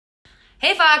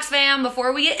Hey Fox fam,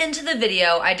 before we get into the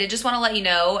video, I did just want to let you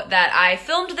know that I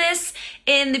filmed this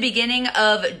in the beginning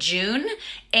of June,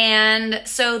 and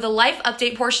so the life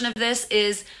update portion of this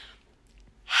is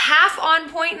half on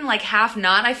point and like half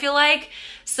not, I feel like.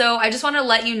 So I just want to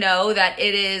let you know that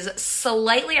it is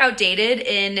slightly outdated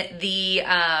in the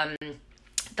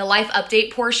life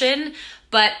update portion,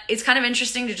 but it's kind of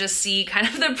interesting to just see kind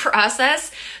of the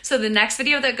process. So the next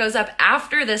video that goes up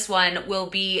after this one will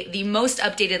be the most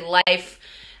updated life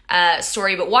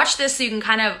story, but watch this so you can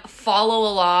kind of follow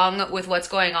along with what's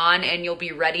going on and you'll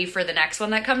be ready for the next one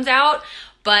that comes out.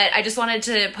 But I just wanted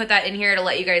to put that in here to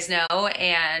let you guys know,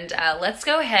 and let's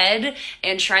go ahead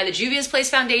and try the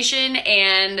JUVIA'S foundation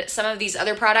and some of these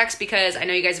other products because I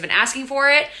know you guys have been asking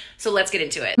for it, so let's get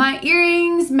into it. My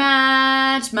earrings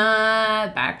match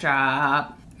my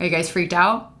backdrop. Are you guys freaked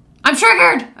out? I'm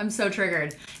triggered! I'm so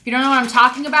triggered. If you don't know what I'm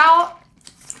talking about,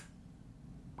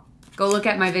 go look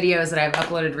at my videos that I've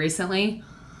uploaded recently.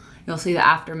 You'll see the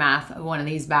aftermath of one of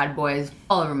these bad boys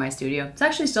all over my studio. It's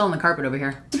actually still on the carpet over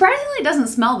here. Surprisingly, it doesn't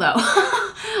smell though.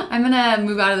 I'm gonna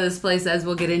move out of this place as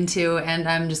we'll get into, and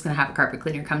I'm just gonna have a carpet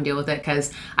cleaner come deal with it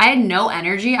because I had no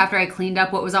energy after I cleaned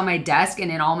up what was on my desk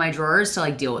and in all my drawers to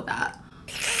like deal with that.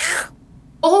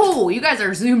 Oh, you guys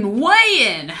are zoomed way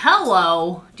in.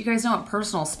 Hello. Do you guys know what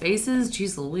personal space is?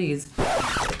 Jeez Louise.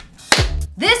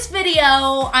 This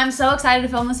video, I'm so excited to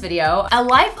film this video. A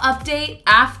life update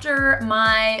after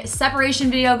my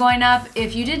separation video going up.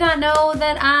 If you did not know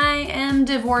that I am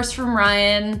divorced from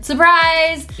Ryan,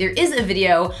 surprise! There is a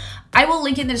video. I will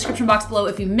link it in the description box below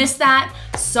if you missed that.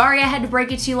 Sorry I had to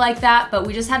break it to you like that, but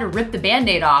we just had to rip the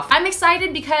band-aid off. I'm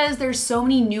excited because there's so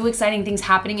many new exciting things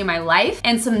happening in my life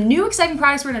and some new exciting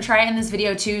products we're gonna try in this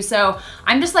video too, so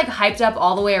I'm just like hyped up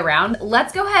all the way around.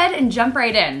 Let's go ahead and jump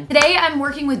right in. Today I'm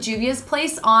working with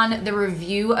JUVIA'S on the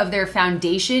review of their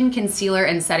foundation, concealer,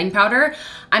 and setting powder.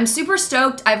 I'm super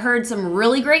stoked. I've heard some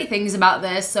really great things about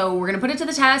this, so we're gonna put it to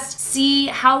the test, see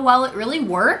how well it really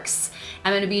works.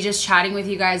 I'm gonna be just chatting with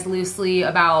you guys loosely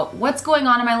about what's going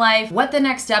on in my life, what the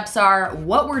next steps are,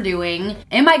 what we're doing.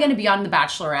 Am I gonna be on The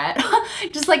Bachelorette?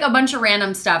 Just like a bunch of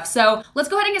random stuff. So let's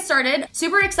go ahead and get started.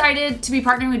 Super excited to be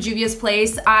partnering with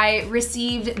JUVIA'S. I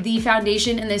received the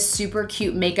foundation in this super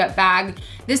cute makeup bag.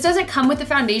 This doesn't come with the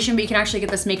foundation, but you can actually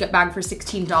get this makeup bag for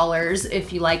 $16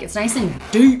 if you like. It's nice and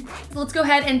deep. Let's go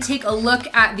ahead and take a look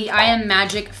at the I Am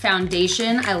Magic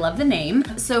foundation. I love the name.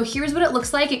 So here's what it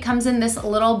looks like. It comes in this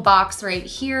little box right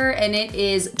here, and it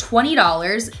is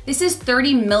 $20. This is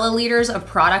 30 milliliters of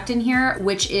product in here,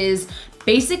 which is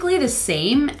basically the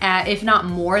same, if not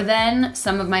more than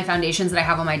some of my foundations that I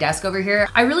have on my desk over here.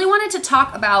 I really wanted to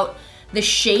talk about the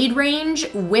shade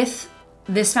range with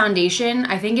this foundation.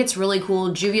 I think it's really cool.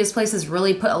 JUVIA'S has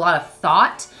really put a lot of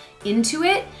thought into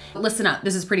it. Listen up,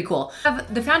 this is pretty cool.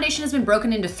 The foundation has been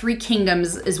broken into 3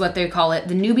 kingdoms is what they call it.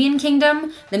 The Nubian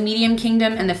kingdom, the medium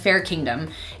kingdom, and the fair kingdom.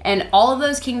 And all of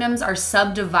those kingdoms are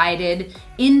subdivided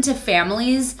into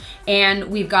families. And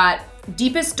we've got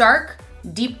deepest dark,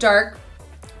 deep dark,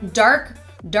 dark,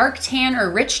 dark tan or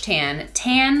rich tan,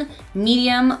 tan,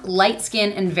 medium, light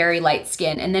skin, and very light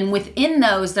skin. And then within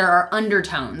those, there are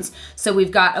undertones. So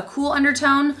we've got a cool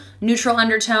undertone, neutral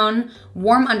undertone,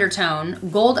 warm undertone,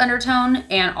 gold undertone,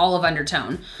 and olive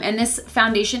undertone. And this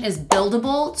foundation is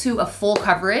buildable to a full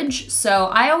coverage. So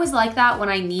I always like that when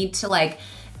I need to like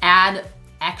add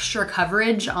extra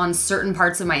coverage on certain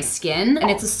parts of my skin. And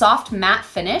it's a soft matte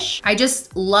finish. I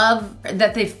just love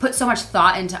that they've put so much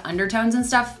thought into undertones and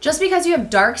stuff. Just because you have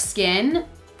dark skin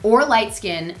or light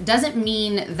skin doesn't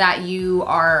mean that you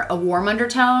are a warm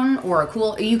undertone or a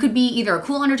cool, you could be either a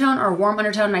cool undertone or a warm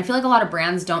undertone. And I feel like a lot of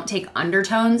brands don't take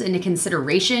undertones into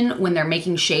consideration when they're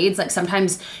making shades. Like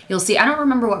sometimes you'll see, I don't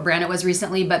remember what brand it was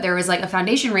recently, but there was like a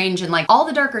foundation range and like all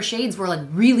the darker shades were like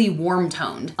really warm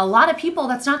toned. A lot of people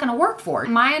that's not gonna work for.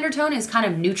 My undertone is kind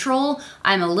of neutral.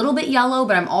 I'm a little bit yellow,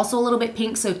 but I'm also a little bit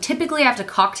pink. So typically I have to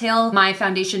cocktail my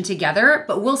foundation together,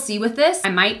 but we'll see with this. I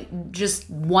might just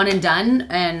one and done,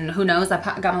 and who knows,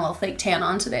 I got my little fake tan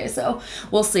on today, so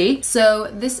we'll see. So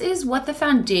this is what the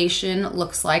foundation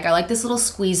looks like. I like this little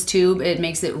squeeze tube. It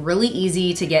makes it really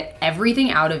easy to get everything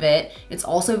out of it. It's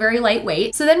also very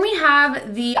lightweight. So then we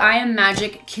have the I Am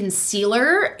Magic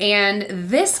concealer, and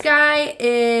this guy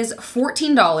is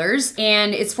 $14,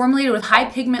 and it's formulated with high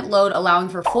pigment load, allowing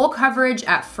for full coverage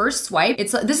at first swipe.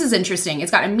 This is interesting.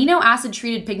 It's got amino acid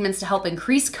treated pigments to help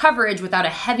increase coverage without a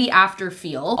heavy after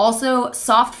feel. Also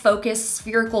soft focus,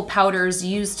 spherical spherical powders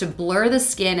used to blur the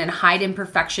skin and hide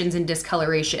imperfections and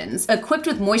discolorations, equipped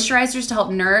with moisturizers to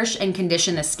help nourish and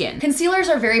condition the skin. Concealers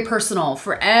are very personal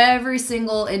for every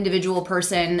single individual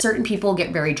person. Certain people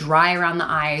get very dry around the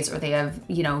eyes, or they have,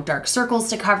 you know, dark circles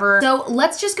to cover. So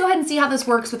let's just go ahead and see how this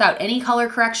works without any color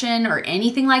correction or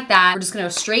anything like that. We're just gonna go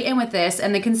straight in with this,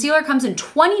 and the concealer comes in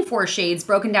 24 shades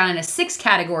broken down into 6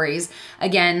 categories.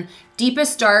 Again,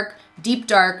 deepest dark, deep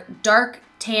dark, dark,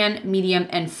 tan, medium,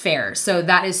 and fair. So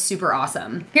that is super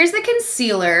awesome. Here's the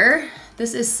concealer.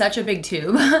 This is such a big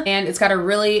tube, and it's got a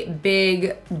really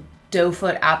big doe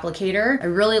foot applicator. I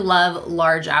really love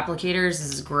large applicators.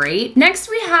 This is great. Next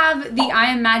we have the I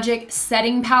Am Magic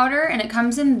setting powder, and it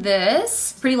comes in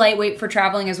this. Pretty lightweight for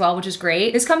traveling as well, which is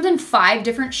great. This comes in 5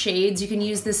 different shades. You can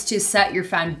use this to set your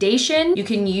foundation. You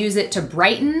can use it to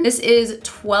brighten. This is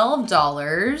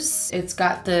 $12. It's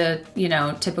got the, you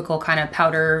know, typical kind of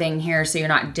powder thing here, so you're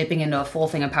not dipping into a full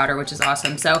thing of powder, which is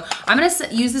awesome. So I'm gonna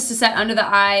use this to set under the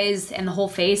eyes and the whole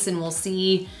face, and we'll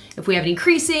see if we have any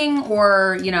creasing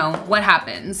or, you know, what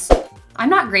happens. I'm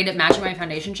not great at matching my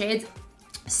foundation shades,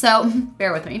 so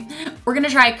bear with me. We're gonna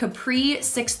try Capri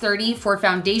 630 for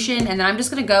foundation, and then I'm just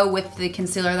gonna go with the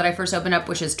concealer that I first opened up,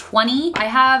 which is 20. I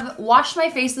have washed my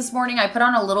face this morning. I put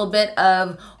on a little bit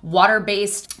of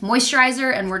water-based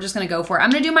moisturizer, and we're just gonna go for it.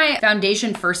 I'm gonna do my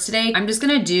foundation first today. I'm just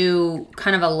gonna do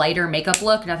kind of a lighter makeup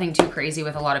look, nothing too crazy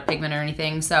with a lot of pigment or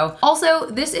anything. So also,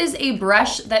 this is a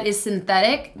brush that is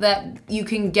synthetic that you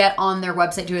can get on their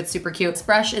website too. It's super cute. This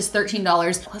brush is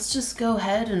 $13. Let's just go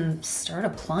ahead and start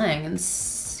applying and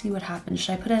see what happens.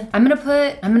 Should I put a, I'm gonna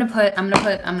put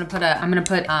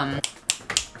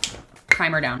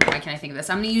primer down. Why can't I think of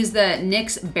this? I'm gonna use the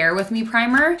NYX Bear With Me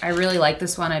primer. I really like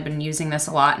this one. I've been using this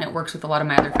a lot, and it works with a lot of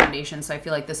my other foundations, so I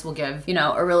feel like this will give, you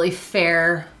know, a really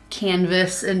fair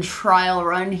canvas and trial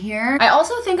run here. I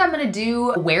also think I'm gonna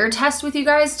do a wear test with you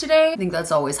guys today. I think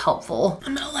that's always helpful.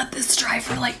 I'm gonna let this dry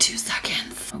for like 2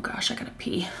 seconds. Oh gosh, I gotta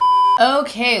pee.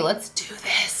 Okay, let's do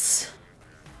this.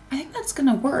 I think that's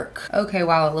gonna work. Okay,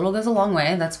 wow, a little goes a long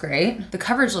way. That's great. The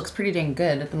coverage looks pretty dang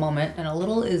good at the moment, and a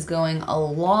little is going a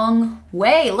long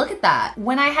way. Look at that.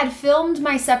 When I had filmed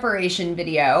my separation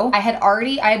video, I had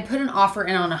put an offer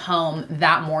in on a home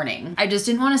that morning. I just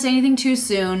didn't want to say anything too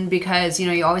soon because, you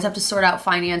know, you always have to sort out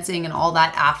financing and all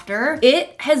that after.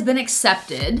 It has been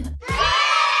accepted.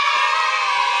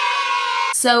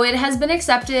 So it has been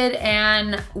accepted,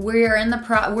 and we're in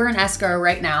escrow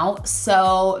right now.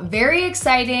 So very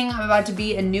exciting. I'm about to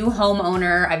be a new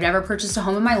homeowner. I've never purchased a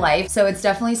home in my life, so it's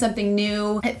definitely something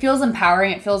new. It feels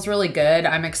empowering. It feels really good.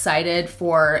 I'm excited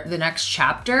for the next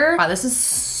chapter. Wow, this is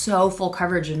so full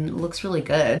coverage and looks really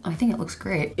good. I think it looks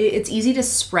great. It's easy to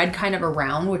spread kind of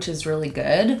around, which is really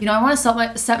good. You know, I want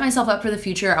to set myself up for the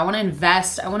future. I want to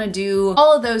invest. I want to do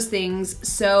all of those things.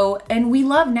 So, and we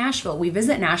love Nashville. We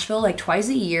visit Nashville like twice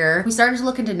a year. We started to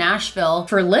look into Nashville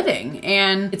for living,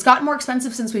 and it's gotten more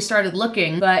expensive since we started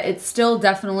looking, but it's still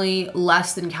definitely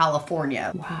less than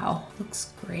California. Wow,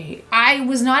 looks great. I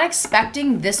was not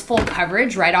expecting this full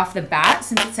coverage right off the bat.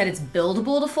 Since it said it's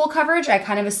buildable to full coverage, I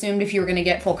kind of assumed if you were gonna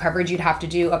get full coverage, you'd have to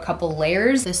do a couple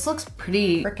layers. This looks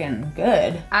pretty freaking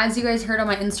good. As you guys heard on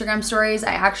my Instagram stories,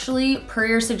 I actually, per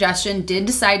your suggestion, did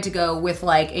decide to go with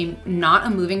like not a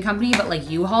moving company, but like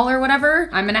U-Haul or whatever.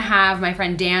 I'm gonna have my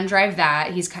friend Dan drive that.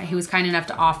 He was kind enough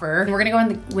to offer. And we're gonna go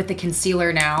in with the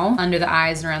concealer now, under the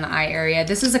eyes and around the eye area.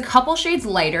 This is a couple shades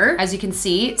lighter, as you can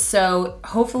see. So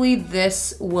hopefully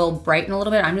this will brighten a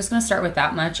little bit. I'm just gonna start with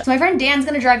that much. So my friend Dan's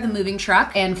gonna drive the moving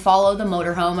truck and follow the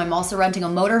motorhome. I'm also renting a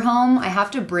motorhome. I have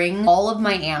to bring all of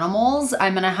my animals.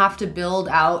 I'm gonna have to build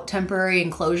out temporary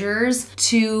enclosures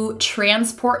to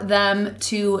transport them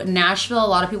to Nashville. A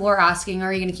lot of people are asking,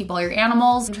 are you gonna keep all your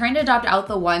animals? I'm trying to adopt out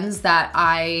the ones that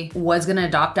I was gonna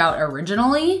adopt out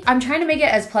originally. I'm trying to make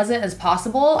it as pleasant as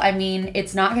possible. I mean,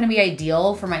 it's not gonna be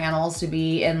ideal for my animals to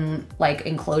be in like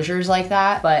enclosures like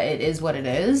that, but it is what it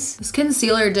is. This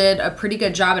concealer did a pretty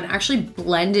good job and actually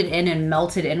blended in and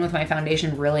melted in with my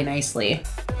foundation really nicely.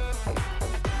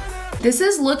 This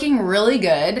is looking really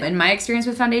good. In my experience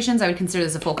with foundations, I would consider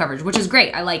this a full coverage, which is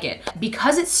great. I like it.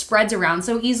 Because it spreads around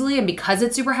so easily and because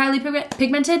it's super highly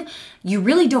pigmented, you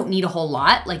really don't need a whole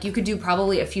lot. Like you could do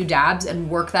probably a few dabs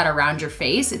and work that around your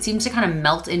face. It seems to kind of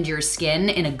melt into your skin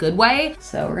in a good way.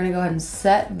 So we're gonna go ahead and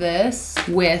set this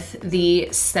with the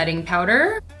setting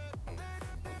powder.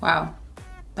 Wow,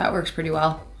 that works pretty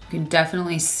well. You can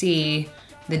definitely see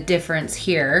the difference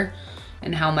here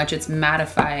and how much it's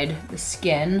mattified the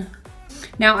skin.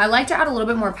 Now I like to add a little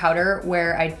bit more powder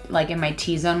where I, like in my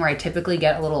T-zone where I typically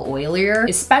get a little oilier,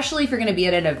 especially if you're gonna be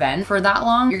at an event for that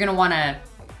long. You're gonna wanna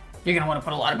you're gonna wanna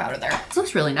put a lot of powder there. This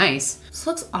looks really nice. This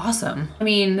looks awesome. I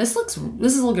mean, this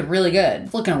is looking really good.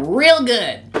 It's looking real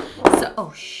good. So,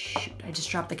 oh shoot, I just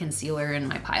dropped the concealer in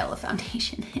my pile of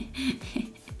foundation.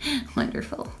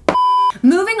 Wonderful.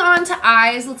 Moving on to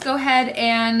eyes, let's go ahead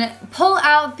and pull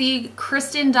out the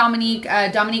Kristen Dominique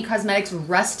Cosmetics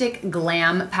Rustic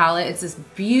Glam palette. It's this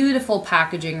beautiful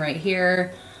packaging right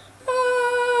here.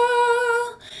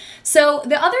 So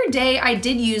the other day I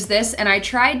did use this and I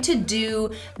tried to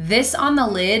do this on the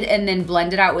lid and then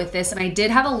blend it out with this, and I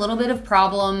did have a little bit of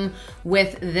problem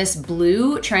with this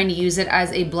blue, trying to use it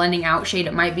as a blending out shade.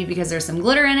 It might be because there's some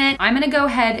glitter in it. I'm gonna go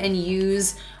ahead and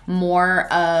use more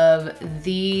of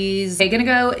these. I'm gonna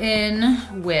go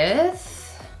in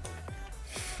with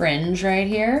Fringe right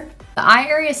here. The eye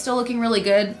area is still looking really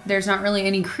good. There's not really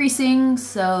any creasing,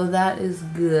 so that is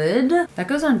good. That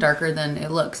goes on darker than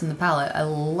it looks in the palette. I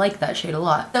like that shade a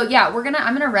lot. So yeah, I'm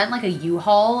gonna rent like a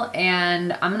U-Haul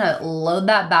and I'm gonna load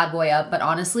that bad boy up. But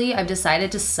honestly, I've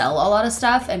decided to sell a lot of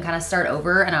stuff and kind of start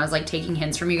over. And I was like taking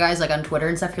hints from you guys like on Twitter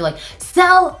and stuff. You're like,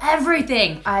 sell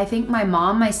everything. I think my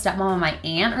mom, my stepmom, and my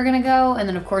aunt are gonna go. And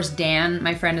then of course, Dan,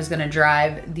 my friend, is gonna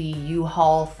drive the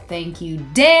U-Haul. Thank you,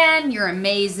 Dan. You're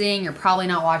amazing. You're probably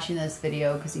not watching this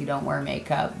video because you don't wear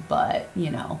makeup, but you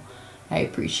know, I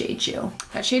appreciate you.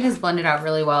 That shade is blended out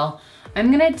really well.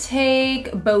 I'm gonna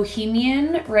take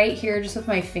Bohemian right here just with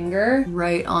my finger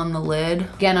right on the lid.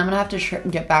 Again, I'm gonna have to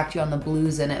get back to you on the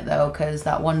blues in it though, because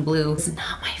that one blue is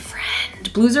not my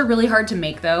friend. Blues are really hard to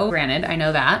make though, granted, I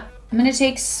know that. I'm gonna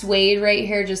take Suede right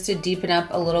here just to deepen up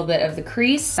a little bit of the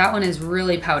crease. That one is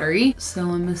really powdery, so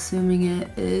I'm assuming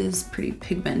it is pretty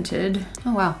pigmented.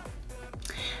 Oh wow.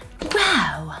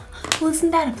 Wow, well,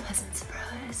 isn't that a pleasant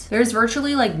surprise? There's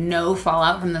virtually like no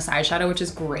fallout from this eyeshadow, which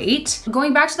is great.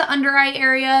 Going back to the under eye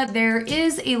area, there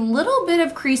is a little bit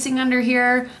of creasing under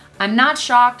here. I'm not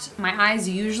shocked. My eyes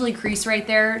usually crease right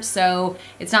there, so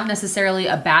it's not necessarily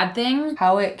a bad thing.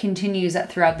 How it continues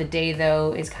throughout the day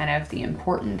though is kind of the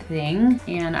important thing.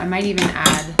 And I might even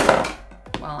add,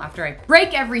 well, after I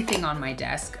break everything on my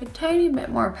desk, a tiny bit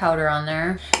more powder on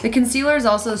there. The concealer is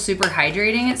also super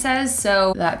hydrating, it says,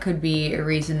 so that could be a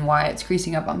reason why it's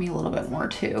creasing up on me a little bit more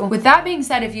too. With that being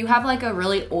said, if you have like a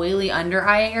really oily under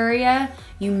eye area,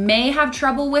 you may have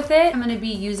trouble with it. I'm gonna be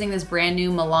using this brand new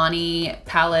Milani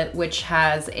palette, which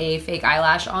has a fake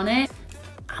eyelash on it.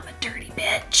 I'm a dirty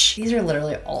bitch. These are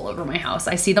literally all over my house.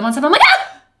 I see them on stuff, I'm like,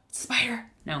 ah, spider.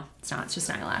 No, it's not, it's just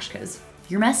an eyelash because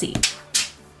you're messy.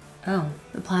 Oh,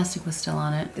 the plastic was still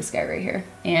on it. This guy right here.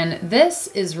 And this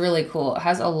is really cool. It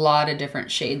has a lot of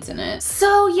different shades in it.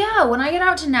 So yeah, when I get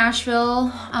out to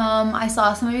Nashville, I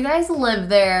saw some of you guys live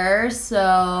there. So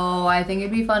I think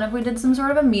it'd be fun if we did some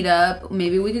sort of a meetup.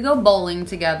 Maybe we could go bowling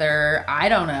together. I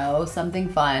don't know, something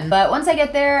fun. But once I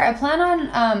get there, I plan on,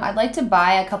 I'd like to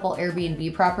buy a couple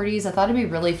Airbnb properties. I thought it'd be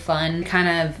really fun,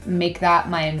 kind of make that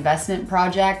my investment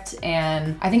project.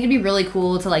 And I think it'd be really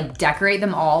cool to like decorate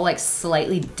them all like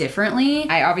slightly differently.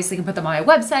 I obviously can put them on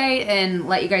my website and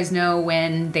let you guys know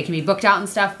when they can be booked out and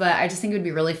stuff, but I just think it would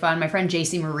be really fun. My friend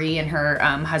JC Marie and her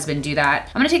husband do that.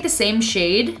 I'm gonna take the same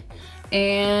shade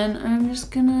and I'm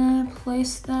just gonna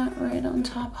place that right on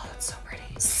top. Oh, it's so pretty.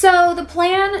 So the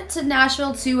plan to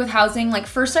Nashville too with housing, like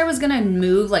first I was gonna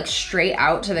move like straight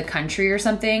out to the country or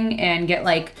something and get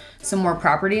like some more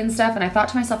property and stuff. And I thought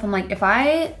to myself, I'm like, if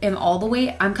I am all the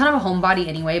way, I'm kind of a homebody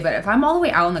anyway, but if I'm all the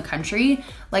way out in the country,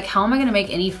 like how am I gonna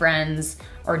make any friends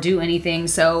or do anything?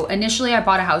 So initially I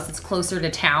bought a house that's closer to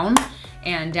town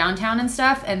and downtown and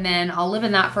stuff, and then I'll live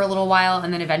in that for a little while,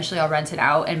 and then eventually I'll rent it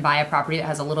out and buy a property that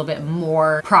has a little bit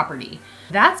more property.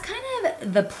 That's kind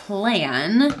of the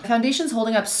plan. Foundation's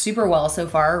holding up super well so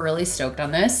far, really stoked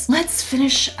on this. Let's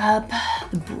finish up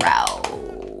the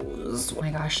brows. Oh my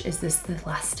gosh, is this the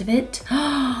last of it?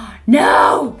 No,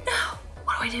 no,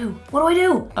 what do I do? What do I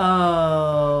do?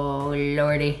 Oh,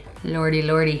 lordy, lordy,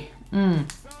 lordy.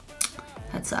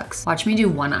 That sucks. Watch me do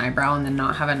one eyebrow and then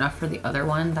not have enough for the other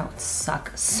one. That would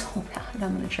suck so bad.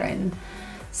 I'm gonna try and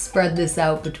spread this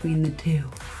out between the two.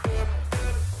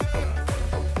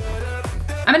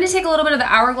 I'm gonna take a little bit of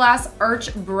the Hourglass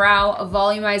Arch Brow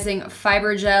Volumizing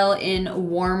Fiber Gel in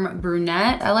Warm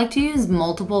Brunette. I like to use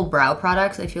multiple brow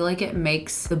products. I feel like it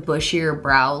makes the bushier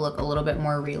brow look a little bit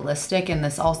more realistic, and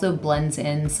this also blends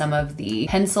in some of the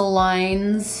pencil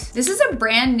lines. This is a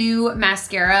brand new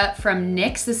mascara from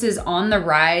NYX. This is On the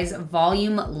Rise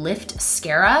Volume Lift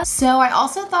Mascara. So I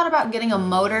also thought about getting a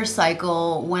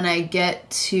motorcycle when I get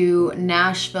to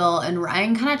Nashville, and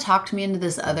Ryan kind of talked me into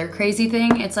this other crazy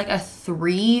thing. It's like a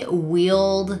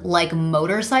three-wheeled like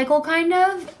motorcycle kind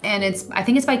of, and I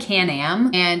think it's by Can-Am,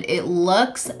 and it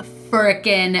looks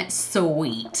freaking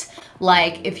sweet.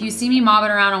 Like, if you see me mobbing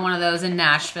around on one of those in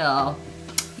Nashville,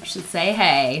 you should say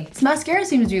hey. This mascara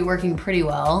seems to be working pretty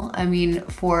well. I mean,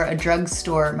 for a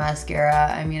drugstore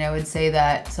mascara, I mean, I would say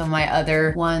that some of my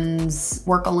other ones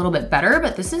work a little bit better,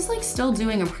 but this is like still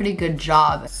doing a pretty good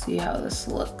job. Let's see how this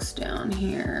looks down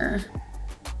here.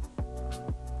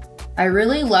 I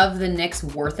really love the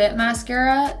NYX Worth It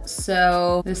mascara,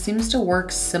 so this seems to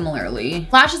work similarly.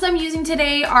 Lashes I'm using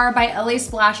today are by LA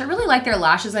Splash. I really like their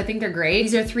lashes. I think they're great.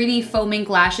 These are 3D foam ink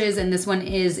lashes, and this one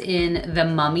is in the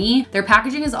Mummy. Their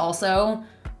packaging is also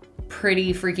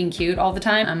pretty freaking cute all the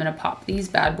time. I'm gonna pop these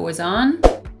bad boys on.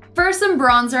 For some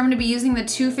bronzer, I'm gonna be using the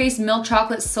Too Faced Milk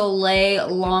Chocolate Soleil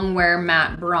Longwear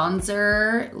Matte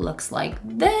Bronzer. Looks like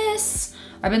this.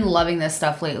 I've been loving this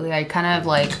stuff lately. I kind of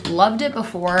like loved it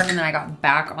before and then I got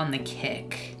back on the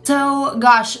kick. So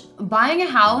gosh, buying a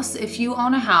house, if you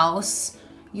own a house,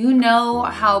 you know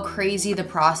how crazy the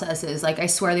process is. Like, I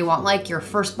swear they want like your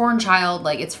firstborn child,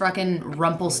 like it's fucking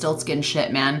Rumpelstiltskin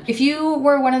shit, man. If you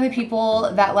were one of the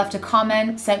people that left a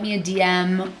comment, sent me a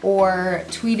DM, or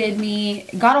tweeted me,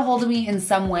 got a hold of me in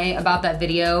some way about that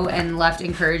video and left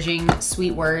encouraging,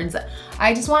 sweet words,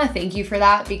 I just wanna thank you for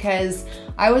that, because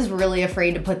I was really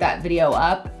afraid to put that video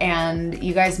up and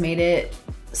you guys made it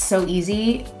so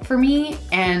easy for me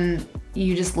and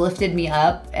you just lifted me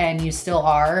up and you still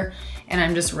are. And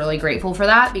I'm just really grateful for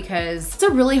that, because it's a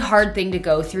really hard thing to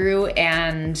go through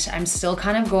and I'm still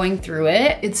kind of going through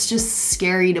it. It's just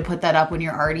scary to put that up when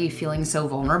you're already feeling so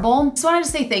vulnerable. Just wanted to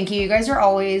say thank you. You guys are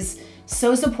always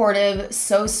so supportive,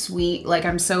 so sweet. Like,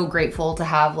 I'm so grateful to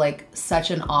have like such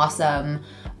an awesome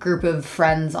group of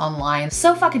friends online.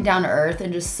 So fucking down to earth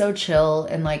and just so chill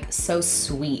and like so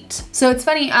sweet. So it's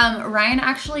funny, Ryan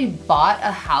actually bought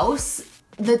a house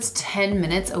that's 10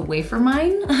 minutes away from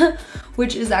mine,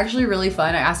 which is actually really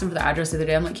fun. I asked him for the address the other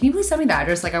day. I'm like, can you please send me the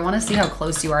address? Like, I wanna see how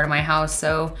close you are to my house,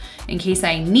 so in case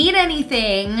I need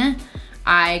anything,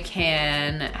 I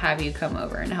can have you come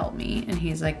over and help me. And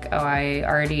he's like, oh, I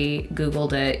already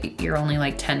Googled it. You're only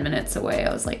like 10 minutes away.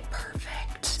 I was like,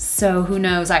 perfect. So who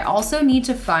knows? I also need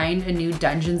to find a new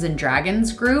Dungeons and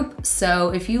Dragons group. So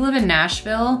if you live in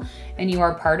Nashville and you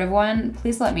are part of one,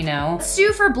 please let me know. Let's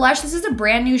do for blush. This is a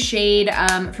brand new shade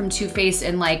from Too Faced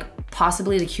in like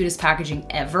possibly the cutest packaging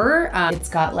ever. It's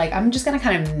got like, I'm just gonna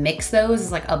kind of mix those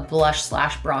as like a blush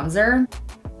slash bronzer.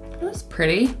 That's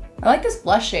pretty. I like this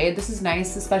blush shade. This is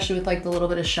nice, especially with like the little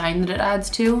bit of shine that it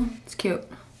adds too. It's cute.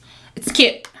 It's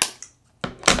cute.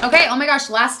 Okay, oh my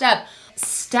gosh, last step.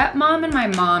 Stepmom and my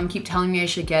mom keep telling me I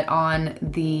should get on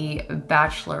The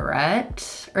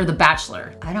Bachelorette, or The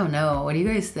Bachelor. I don't know, what do you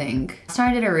guys think? Last time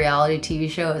I did a reality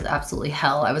TV show, it was absolutely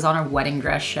hell. I was on a wedding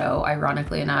dress show,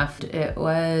 ironically enough. It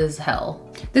was hell.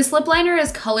 This lip liner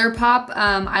is ColourPop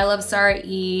I Love Sarah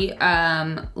E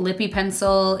Lippy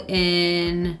Pencil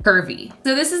in Curvy.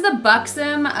 So this is the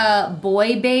Buxom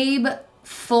Boy Babe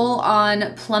full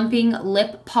on plumping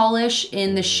lip polish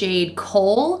in the shade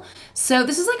Coal. So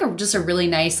this is like just a really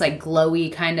nice, like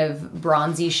glowy kind of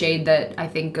bronzy shade that I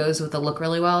think goes with the look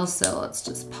really well. So let's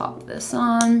just pop this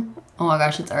on. Oh my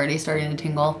gosh, it's already starting to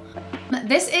tingle.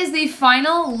 This is the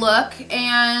final look,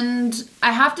 and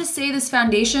I have to say this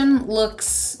foundation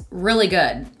looks really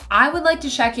good. I would like to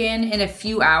check in a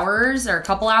few hours or a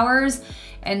couple hours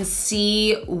and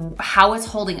see how it's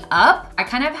holding up. I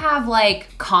kind of have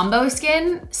like combo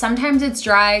skin. Sometimes it's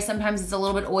dry, sometimes it's a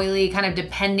little bit oily, kind of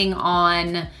depending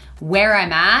on where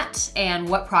I'm at and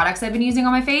what products I've been using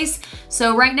on my face.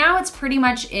 So right now it's pretty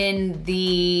much in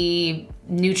the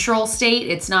neutral state.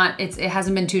 It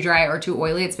hasn't been too dry or too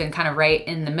oily. It's been kind of right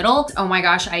in the middle. Oh my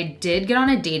gosh, I did get on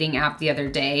a dating app the other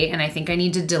day and I think I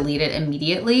need to delete it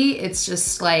immediately. It's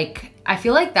just like, I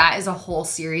feel like that is a whole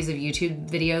series of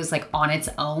YouTube videos like on its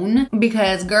own,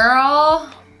 because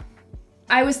girl,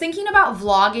 I was thinking about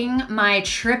vlogging my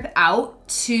trip out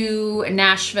to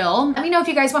Nashville. Let me know if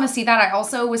you guys wanna see that. I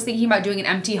also was thinking about doing an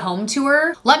empty home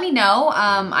tour. Let me know.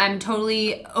 I'm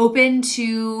totally open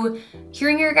to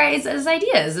hearing your guys'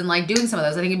 ideas and like doing some of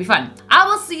those. I think it'd be fun. I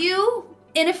will see you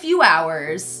in a few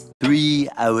hours. 3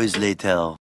 hours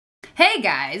later. Hey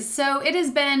guys, so it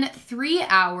has been 3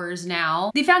 hours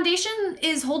now. The foundation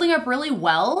is holding up really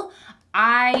well.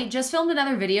 I just filmed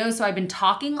another video, so I've been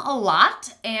talking a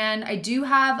lot, and I do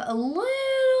have a little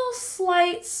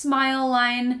slight smile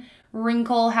line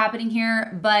wrinkle happening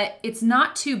here, but it's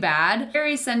not too bad.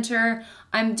 Very center,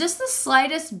 I'm just the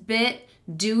slightest bit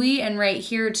dewy, and right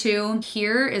here too.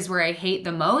 Here is where I hate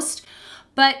the most,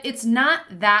 but it's not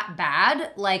that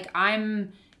bad. Like,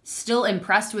 I'm still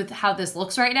impressed with how this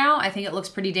looks right now. I think it looks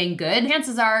pretty dang good.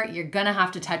 Chances are you're gonna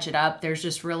have to touch it up. There's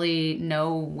just really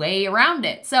no way around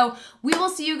it. So we will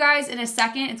see you guys in a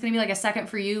second. It's gonna be like a second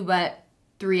for you, but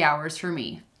 3 hours for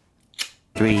me.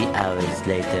 3 hours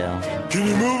later. Can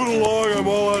you move it along? I'm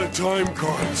all out of time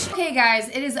cards. Okay guys,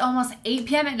 it is almost 8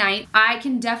 p.m. at night. I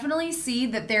can definitely see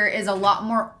that there is a lot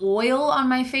more oil on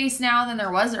my face now than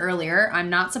there was earlier. I'm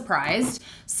not surprised.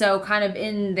 So kind of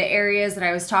in the areas that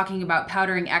I was talking about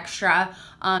powdering extra,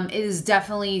 it is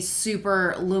definitely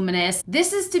super luminous.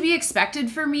 This is to be expected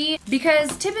for me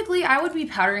because typically I would be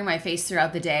powdering my face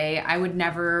throughout the day. I would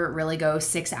never really go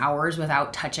 6 hours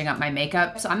without touching up my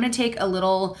makeup. So I'm gonna take a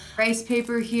little rice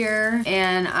paper here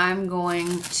and I'm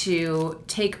going to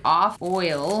take off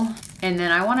oil, and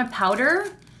then I wanna powder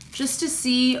just to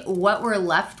see what we're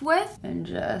left with, and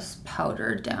just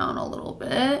powder down a little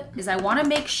bit because I wanna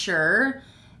make sure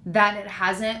that it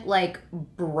hasn't like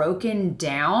broken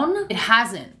down. It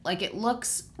hasn't, like it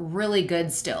looks really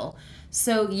good still.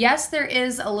 So yes, there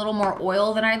is a little more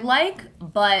oil than I'd like,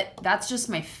 but that's just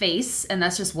my face and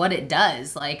that's just what it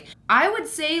does. Like I would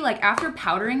say like after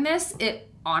powdering this, it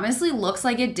honestly looks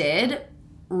like it did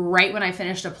right when I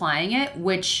finished applying it,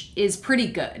 which is pretty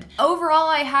good. Overall,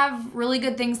 I have really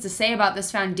good things to say about this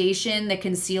foundation, the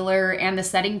concealer, and the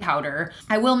setting powder.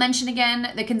 I will mention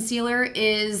again, the concealer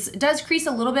does crease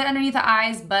a little bit underneath the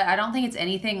eyes, but I don't think it's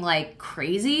anything like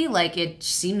crazy. Like it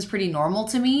seems pretty normal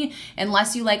to me,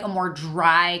 unless you like a more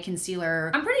dry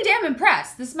concealer. I'm pretty damn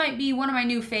impressed. This might be one of my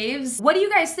new faves. What do you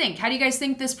guys think? How do you guys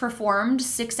think this performed?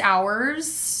 6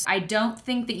 hours. I don't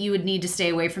think that you would need to stay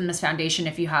away from this foundation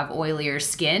if you have oilier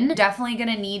skin. Definitely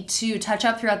gonna need to touch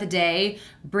up throughout the day.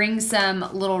 Bring some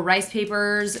little rice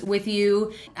papers with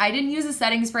you. I didn't use a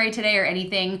setting spray today or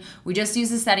anything. We just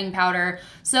used the setting powder.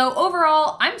 So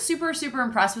overall, I'm super, super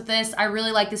impressed with this. I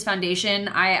really like this foundation.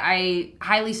 I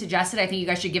highly suggest it. I think you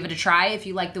guys should give it a try if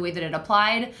you like the way that it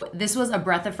applied. This was a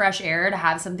breath of fresh air to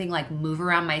have something like move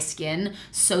around my skin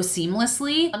so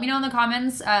seamlessly. Let me know in the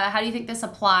comments, how do you think this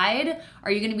applied?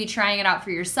 Are you gonna be trying it out for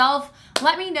yourself?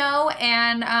 Let me know,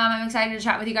 and I'm excited to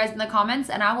chat with you guys in the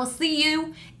comments, and I will see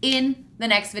you in the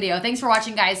next video. Thanks for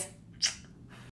watching, guys.